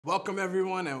Welcome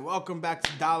everyone and welcome back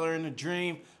to Dollar in a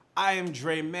Dream. I am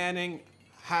Dre Manning.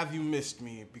 Have you missed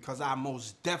me? Because I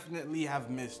most definitely have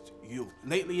missed you.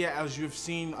 Lately, as you've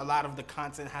seen, a lot of the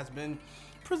content has been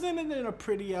presented in a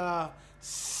pretty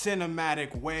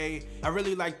cinematic way. I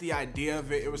really like the idea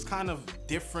of it. It was kind of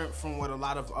different from what a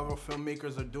lot of other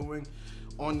filmmakers are doing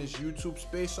on this YouTube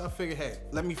space. So I figured, hey,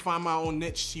 let me find my own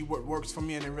niche, see what works for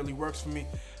me, and it really works for me.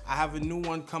 I have a new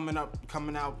one coming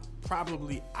out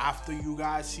probably after you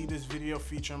guys see this video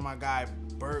featuring my guy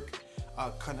Burke.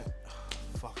 I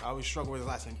always struggle with his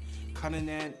last name.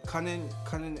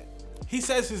 Cunningham. He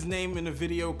says his name in the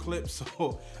video clip,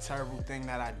 so terrible thing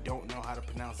that I don't know how to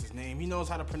pronounce his name. He knows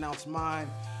how to pronounce mine,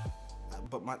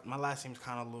 but my last name's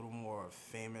kind of a little more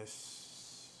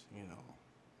famous, you know,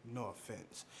 no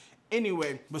offense.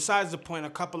 Anyway, besides the point, a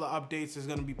couple of updates. There's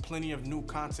gonna be plenty of new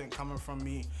content coming from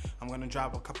me. I'm gonna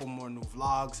drop a couple more new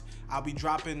vlogs. I'll be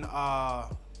dropping,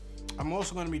 I'm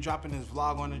also gonna be dropping this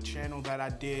vlog on the channel that I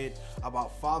did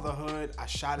about fatherhood. I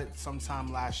shot it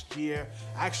sometime last year,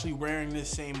 actually wearing this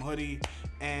same hoodie,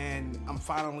 and I'm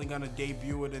finally gonna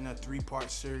debut it in a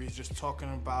 3-part series, just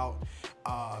talking about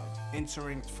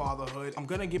entering fatherhood. I'm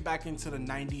gonna get back into the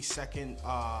 90-second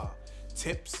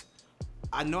tips.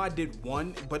 I know I did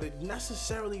one, but it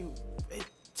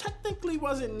technically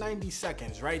wasn't 90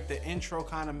 seconds, right? The intro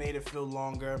kind of made it feel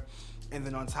longer. And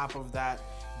then on top of that,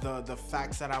 the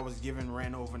facts that I was given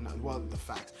ran over,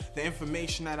 the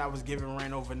information that I was given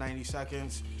ran over 90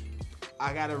 seconds.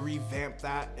 I gotta revamp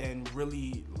that and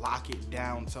really lock it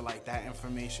down to like that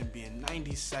information being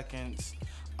 90 seconds,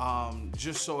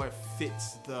 just so it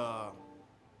fits the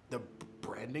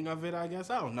branding of it, I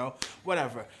guess. I don't know,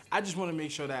 whatever. I just want to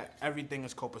make sure that everything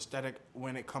is copacetic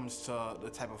when it comes to the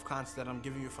type of content that I'm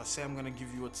giving you. If I say I'm going to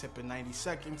give you a tip in 90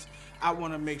 seconds, I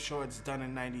want to make sure it's done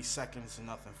in 90 seconds and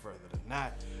nothing further than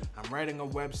that. I'm writing a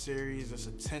web series. It's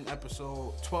a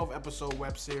 12 episode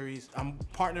web series. I'm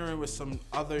partnering with some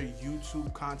other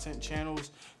YouTube content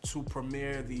channels to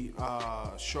premiere the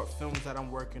short films that I'm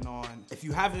working on. If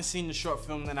you haven't seen the short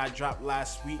film that I dropped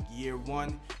last week, year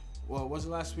one, well, was it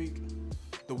last week?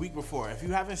 The week before. If you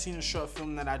haven't seen a short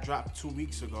film that I dropped 2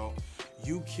 weeks ago,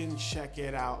 you can check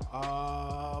it out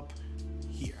up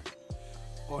here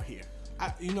or here.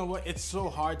 You know what? It's so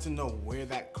hard to know where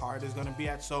that card is gonna be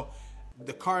at. So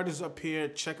the card is up here.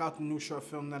 Check out the new short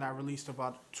film that I released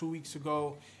about 2 weeks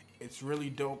ago. It's really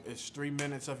dope. It's 3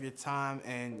 minutes of your time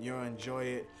and you'll enjoy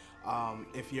it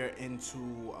if you're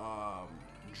into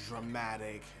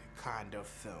dramatic kind of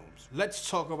films. Let's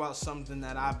talk about something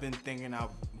that I've been thinking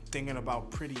about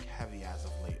pretty heavy as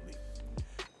of lately.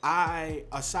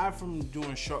 Aside from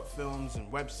doing short films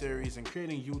and web series and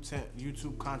creating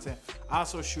YouTube content, I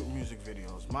also shoot music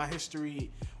videos. My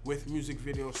history with music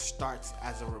videos starts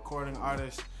as a recording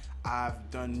artist. I've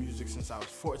done music since I was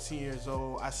 14 years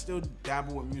old. I still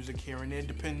dabble with music here and there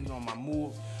depending on my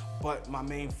mood, but my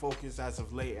main focus as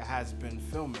of late has been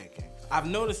filmmaking. I've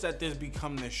noticed that there's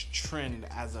become this trend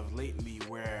as of lately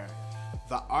where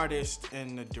the artist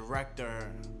and the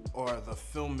director or the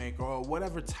filmmaker or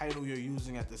whatever title you're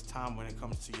using at this time when it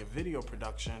comes to your video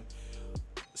production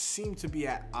seem to be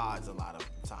at odds a lot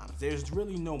of times. There's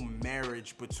really no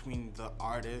marriage between the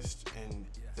artist and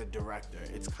the director.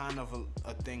 It's kind of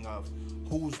a thing of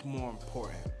who's more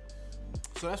important.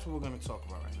 So that's what we're going to talk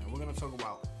about right now. We're going to talk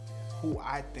about who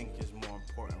I think is more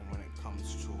important when it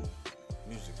comes to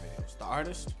music videos, the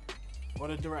artist or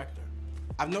the director.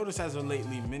 I've noticed as of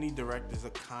lately, many directors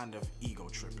are kind of ego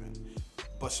tripping,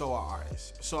 but so are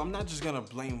artists. So I'm not just gonna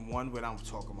blame one without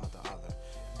talking about the other.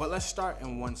 But let's start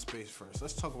in one space first.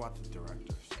 Let's talk about the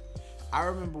directors. I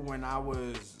remember when I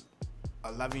was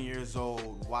 11 years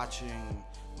old watching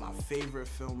my favorite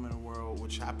film in the world,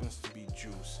 which happens to be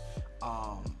Juice.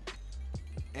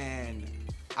 And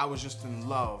I was just in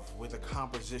love with the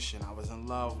composition. I was in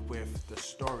love with the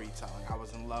storytelling. I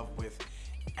was in love with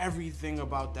everything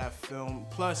about that film.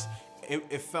 Plus,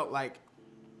 it felt like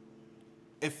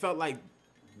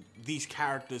these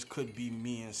characters could be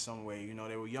me in some way. You know,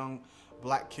 they were young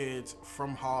black kids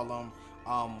from Harlem,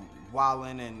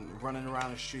 wilding and running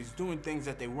around the streets, doing things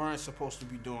that they weren't supposed to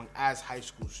be doing as high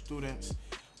school students,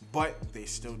 but they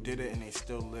still did it and they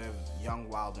still lived young,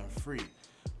 wild, and free.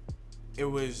 It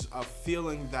was a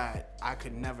feeling that I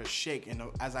could never shake. And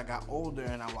as I got older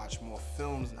and I watched more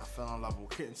films and I fell in love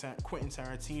with Quentin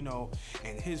Tarantino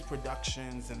and his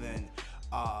productions, and then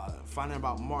finding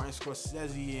about Martin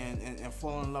Scorsese and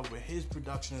falling in love with his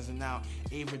productions, and now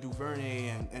Ava DuVernay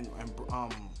and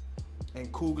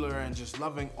Coogler, and just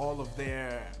loving all of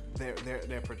their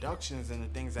productions and the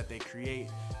things that they create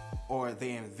or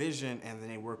they envision and then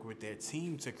they work with their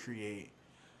team to create.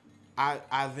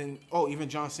 I've been, oh, even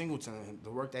John Singleton,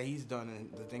 the work that he's done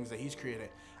and the things that he's created,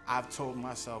 I've told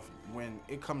myself when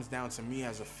it comes down to me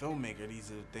as a filmmaker,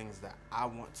 these are the things that I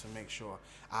want to make sure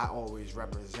I always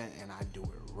represent and I do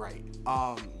it right.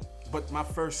 But my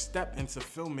first step into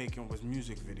filmmaking was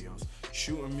music videos,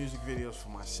 shooting music videos for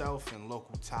myself and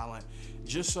local talent,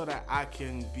 just so that I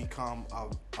can become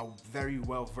a very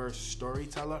well-versed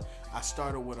storyteller. I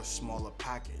started with a smaller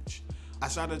package. I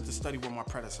started to study what my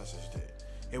predecessors did.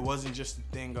 It wasn't just a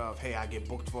thing of, hey, I get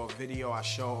booked for a video, I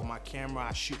show my camera,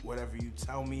 I shoot whatever you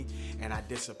tell me, and I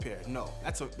disappear. No,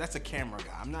 that's a camera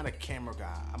guy. I'm not a camera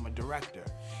guy, I'm a director.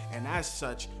 And as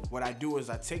such, what I do is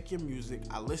I take your music,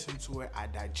 I listen to it, I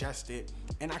digest it,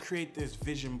 and I create this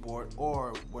vision board,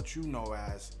 or what you know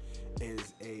as a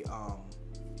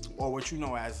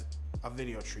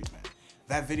video treatment.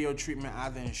 That video treatment I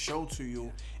then show to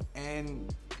you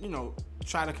and, you know,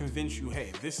 try to convince you,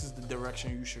 hey, this is the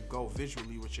direction you should go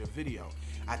visually with your video.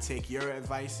 I take your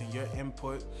advice and your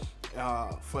input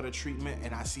for the treatment,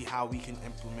 and I see how we can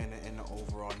implement it in the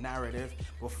overall narrative.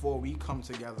 Before we come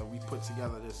together, we put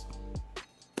together this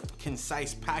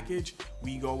concise package,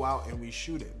 we go out and we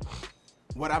shoot it.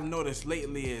 What I've noticed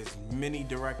lately is many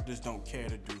directors don't care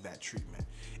to do that treatment.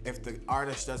 If the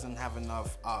artist doesn't have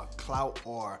enough clout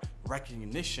or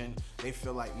recognition, they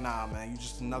feel like, nah, man, you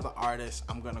just another artist.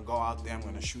 I'm gonna go out there, I'm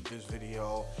gonna shoot this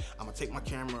video, I'm gonna take my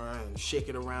camera and shake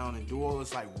it around and do all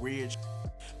this like weird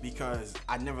because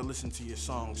I never listened to your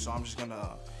song, so I'm just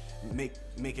gonna make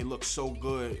it look so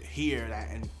good here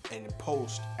that in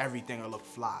post everything will look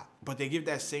fly. But they give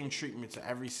that same treatment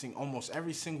to almost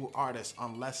every single artist,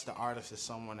 unless the artist is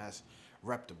someone that's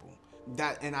reputable.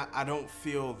 I don't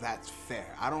feel that's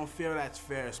fair. I don't feel that's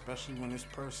fair, especially when this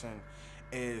person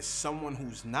is someone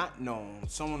who's not known,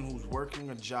 someone who's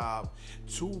working a job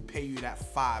to pay you that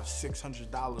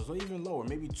 $500-$600 or even lower,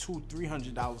 maybe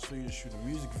 $200-$300 for you to shoot a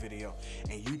music video,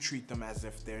 and you treat them as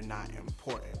if they're not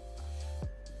important.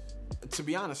 To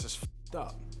be honest, it's f***ed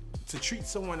up. To treat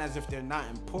someone as if they're not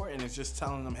important is just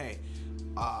telling them, hey,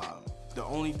 the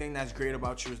only thing that's great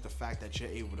about you is the fact that you're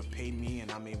able to pay me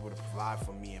and I'm able to provide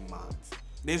for me and mine.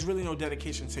 There's really no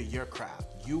dedication to your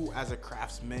craft. You as a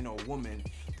craftsman or woman,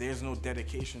 there's no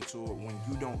dedication to it when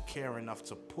you don't care enough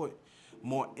to put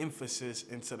more emphasis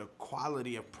into the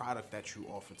quality of product that you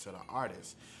offer to the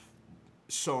artist.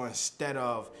 So instead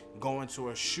of going to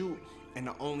a shoot and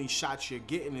the only shots you're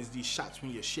getting is these shots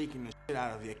when you're shaking the shit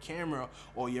out of your camera,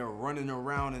 or you're running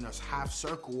around in a half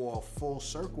circle or a full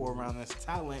circle around this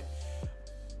talent,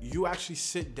 you actually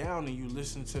sit down and you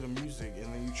listen to the music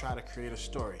and then you try to create a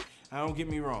story. Now, don't get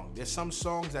me wrong, there's some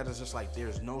songs that is just like,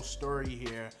 there's no story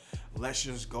here, let's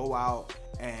just go out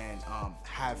and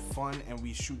have fun and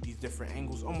we shoot these different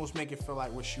angles, almost make it feel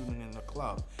like we're shooting in the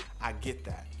club. I get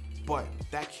that. But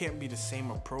that can't be the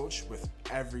same approach with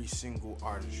every single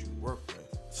artist you work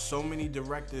with. So many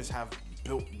directors have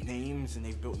built names, and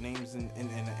they've built names in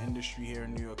the industry here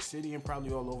in New York City and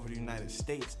probably all over the United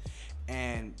States.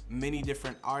 And many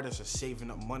different artists are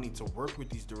saving up money to work with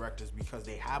these directors because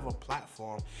they have a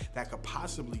platform that could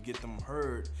possibly get them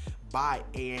heard by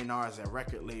A&Rs and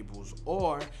record labels,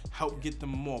 or help get them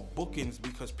more bookings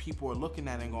because people are looking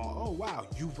at it and going, oh wow,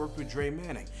 you've worked with Dre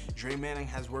Manning. Dre Manning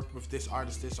has worked with this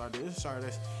artist,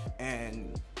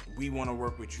 and we want to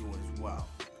work with you as well.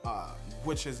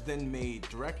 Which has then made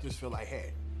directors feel like,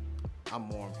 hey, I'm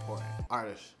more important.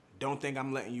 Artists, don't think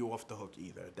I'm letting you off the hook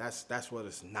either. That's what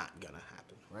is not gonna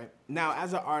happen, right? Now,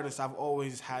 as an artist, I've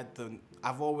always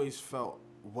felt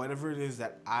whatever it is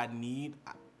that I need,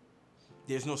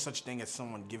 there's no such thing as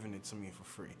someone giving it to me for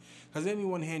free. Because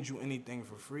anyone hands you anything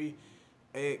for free,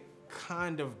 it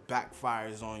kind of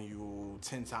backfires on you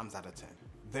 10 times out of 10.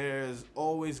 There's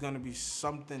always gonna be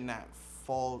something that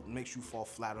makes you fall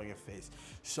flat on your face.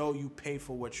 So you pay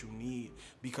for what you need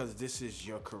because this is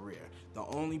your career. The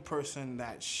only person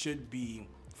that should be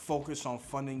focused on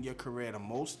funding your career the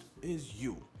most is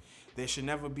you. There should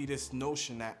never be this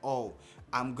notion that, oh,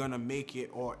 I'm gonna make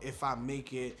it, or if I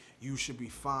make it, you should be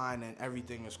fine and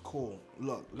everything is cool.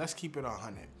 Look, let's keep it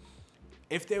 100.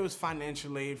 If there was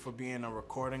financial aid for being a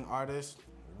recording artist,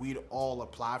 we'd all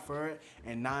apply for it,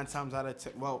 and 9 times out of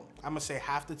 10, well, I'm gonna say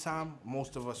half the time,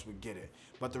 most of us would get it.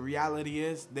 But the reality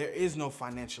is, there is no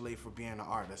financial aid for being an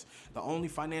artist. The only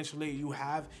financial aid you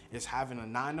have is having a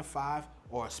 9-to-5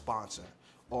 or a sponsor,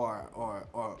 or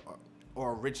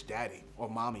a rich daddy or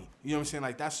mommy. You know what I'm saying?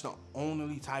 Like, that's the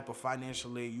only type of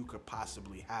financial aid you could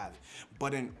possibly have.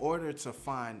 But in order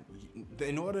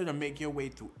to make your way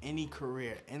through any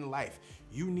career in life,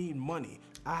 you need money.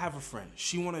 I have a friend.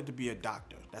 She wanted to be a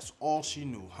doctor. That's all she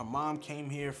knew. Her mom came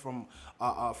here from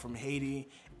Haiti,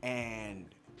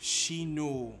 and she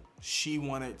knew she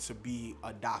wanted to be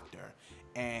a doctor,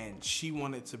 and she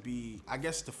wanted to be, I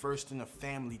guess, the first in the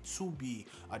family to be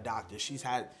a doctor. She's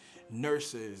had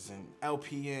nurses and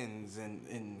LPNs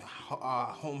and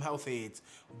home health aides,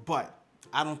 but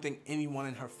I don't think anyone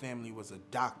in her family was a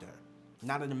doctor,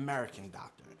 not an American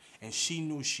doctor. And she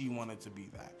knew she wanted to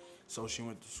be that, so she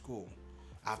went to school.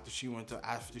 After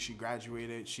she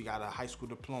graduated, she got a high school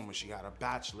diploma, she got a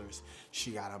bachelor's, she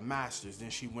got a master's,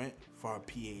 then she went for a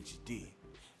PhD.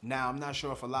 Now, I'm not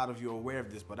sure if a lot of you are aware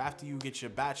of this, but after you get your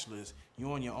bachelor's,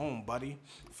 you're on your own, buddy.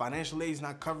 Financial aid's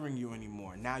not covering you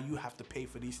anymore. Now you have to pay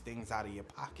for these things out of your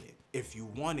pocket. If you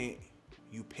want it,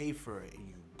 you pay for it and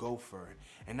you go for it.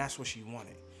 And that's what she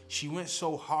wanted. She went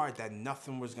so hard that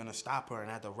nothing was gonna stop her,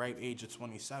 and at the ripe age of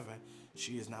 27,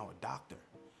 she is now a doctor.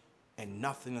 And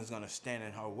nothing is gonna stand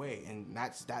in her way. And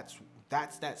that's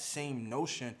that same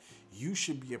notion you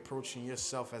should be approaching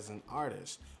yourself as an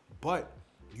artist. But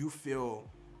you feel,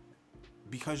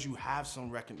 because you have some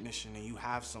recognition and you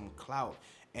have some clout,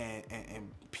 and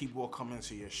people are coming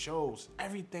to your shows,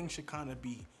 everything should kind of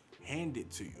be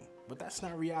handed to you. But that's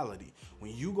not reality.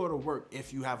 When you go to work,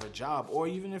 if you have a job, or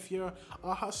even if you're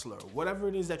a hustler, whatever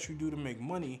it is that you do to make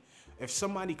money, if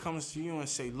somebody comes to you and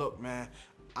say, look, man,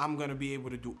 I'm gonna be able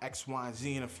to do X, Y, and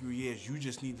Z in a few years, you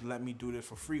just need to let me do this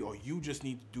for free, or you just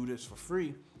need to do this for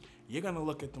free, you're gonna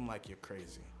look at them like you're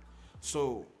crazy.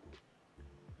 So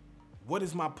what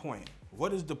is my point?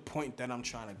 What is the point that I'm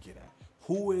trying to get at?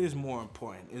 Who is more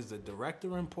important? Is the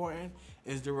director important?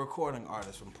 Is the recording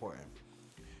artist important?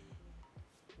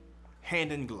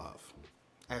 Hand in glove.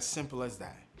 As simple as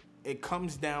that. It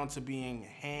comes down to being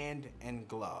hand and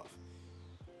glove.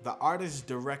 The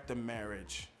artist-director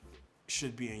marriage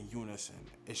should be in unison.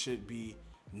 It should be,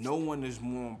 no one is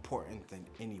more important than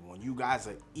anyone. You guys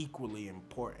are equally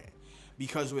important.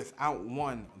 Because without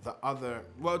one, the other,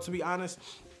 well, to be honest,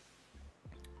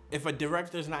 if a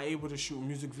director is not able to shoot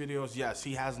music videos, yes,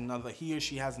 he or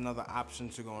she has another option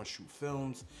to go and shoot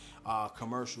films,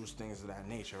 commercials, things of that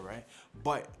nature, right?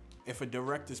 But if a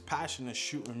director's passion is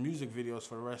shooting music videos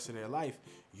for the rest of their life,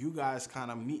 you guys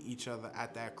kind of meet each other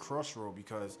at that crossroad,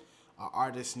 because an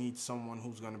artist needs someone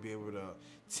who's going to be able to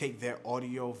take their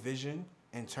audio vision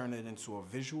and turn it into a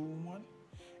visual one.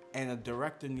 And a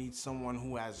director needs someone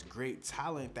who has great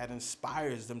talent that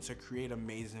inspires them to create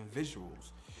amazing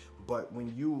visuals. But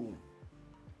when you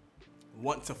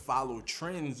want to follow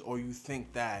trends, or you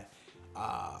think that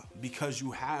because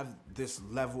you have this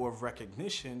level of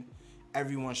recognition,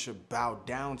 everyone should bow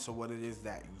down to what it is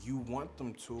that you want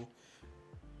them to,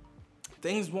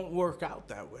 things won't work out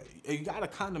that way. You gotta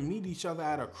kind of meet each other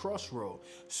at a crossroad.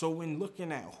 So when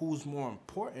looking at who's more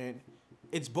important,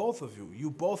 it's both of you. You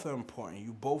both are important.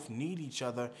 You both need each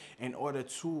other in order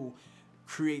to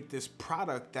create this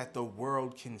product that the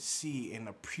world can see and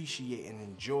appreciate and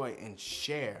enjoy and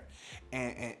share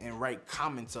and write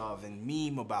comments of and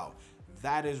meme about.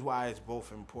 That is why it's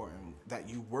both important that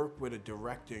you work with a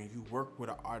director and you work with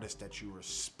an artist that you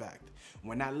respect.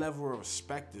 When that level of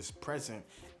respect is present,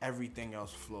 everything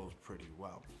else flows pretty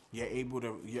well. You're able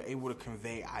to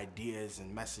convey ideas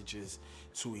and messages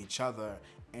to each other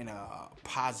in a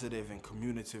positive and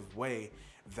communicative way,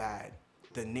 that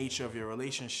the nature of your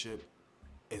relationship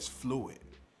is fluid.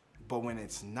 But when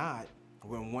it's not,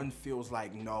 when one feels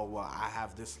like, no, well, I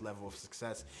have this level of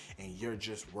success and you're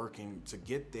just working to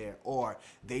get there, or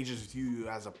they just view you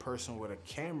as a person with a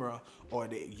camera, or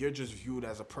you're just viewed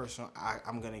as a person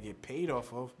I'm gonna get paid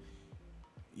off of,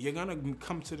 you're gonna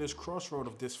come to this crossroad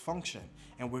of dysfunction.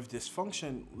 And with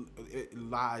dysfunction, it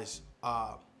lies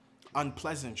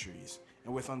unpleasantries.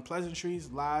 And with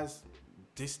unpleasantries lies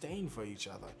disdain for each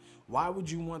other. Why would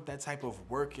you want that type of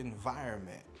work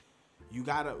environment? You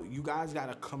guys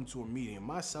gotta come to a meeting,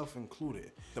 myself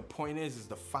included. The point is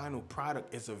the final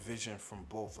product is a vision from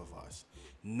both of us.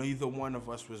 Neither one of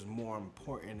us was more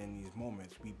important in these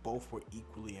moments. We both were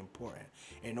equally important.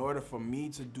 In order for me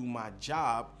to do my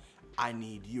job, I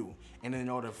need you. And in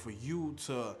order for you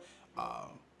to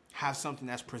have something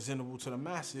that's presentable to the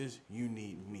masses, you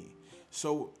need me.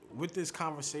 So with this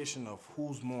conversation of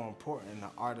who's more important, the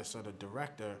artist or the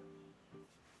director,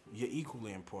 you're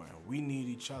equally important. We need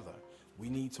each other. We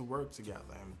need to work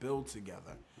together and build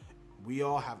together. We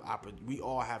all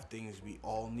have things we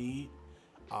all need,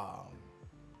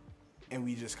 and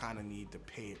we just kind of need to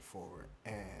pay it forward.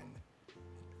 And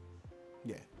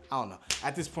yeah, I don't know.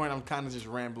 At this point, I'm kind of just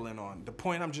rambling on. The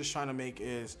point I'm just trying to make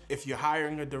is, if you're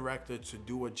hiring a director to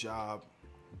do a job,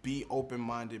 be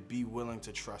open-minded, be willing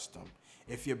to trust them.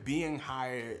 If you're being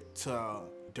hired to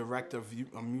direct a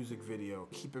music video,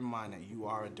 keep in mind that you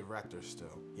are a director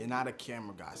still. You're not a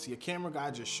camera guy. See, a camera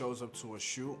guy just shows up to a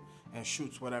shoot and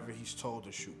shoots whatever he's told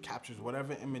to shoot, captures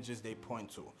whatever images they point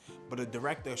to. But a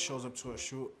director shows up to a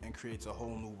shoot and creates a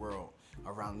whole new world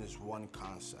around this one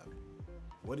concept.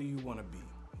 What do you want to be?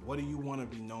 What do you want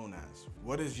to be known as?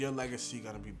 What is your legacy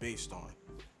going to be based on?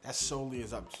 That solely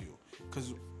is up to you.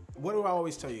 Because what do I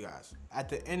always tell you guys? At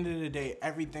the end of the day,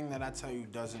 everything that I tell you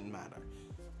doesn't matter.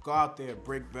 Go out there,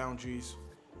 break boundaries,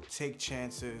 take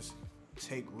chances,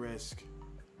 take risk,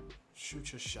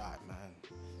 shoot your shot, man.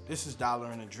 This is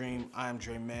Dollar and a Dream. I am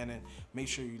Dre Manning. Make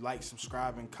sure you like,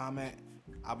 subscribe, and comment.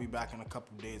 I'll be back in a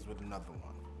couple days with another one.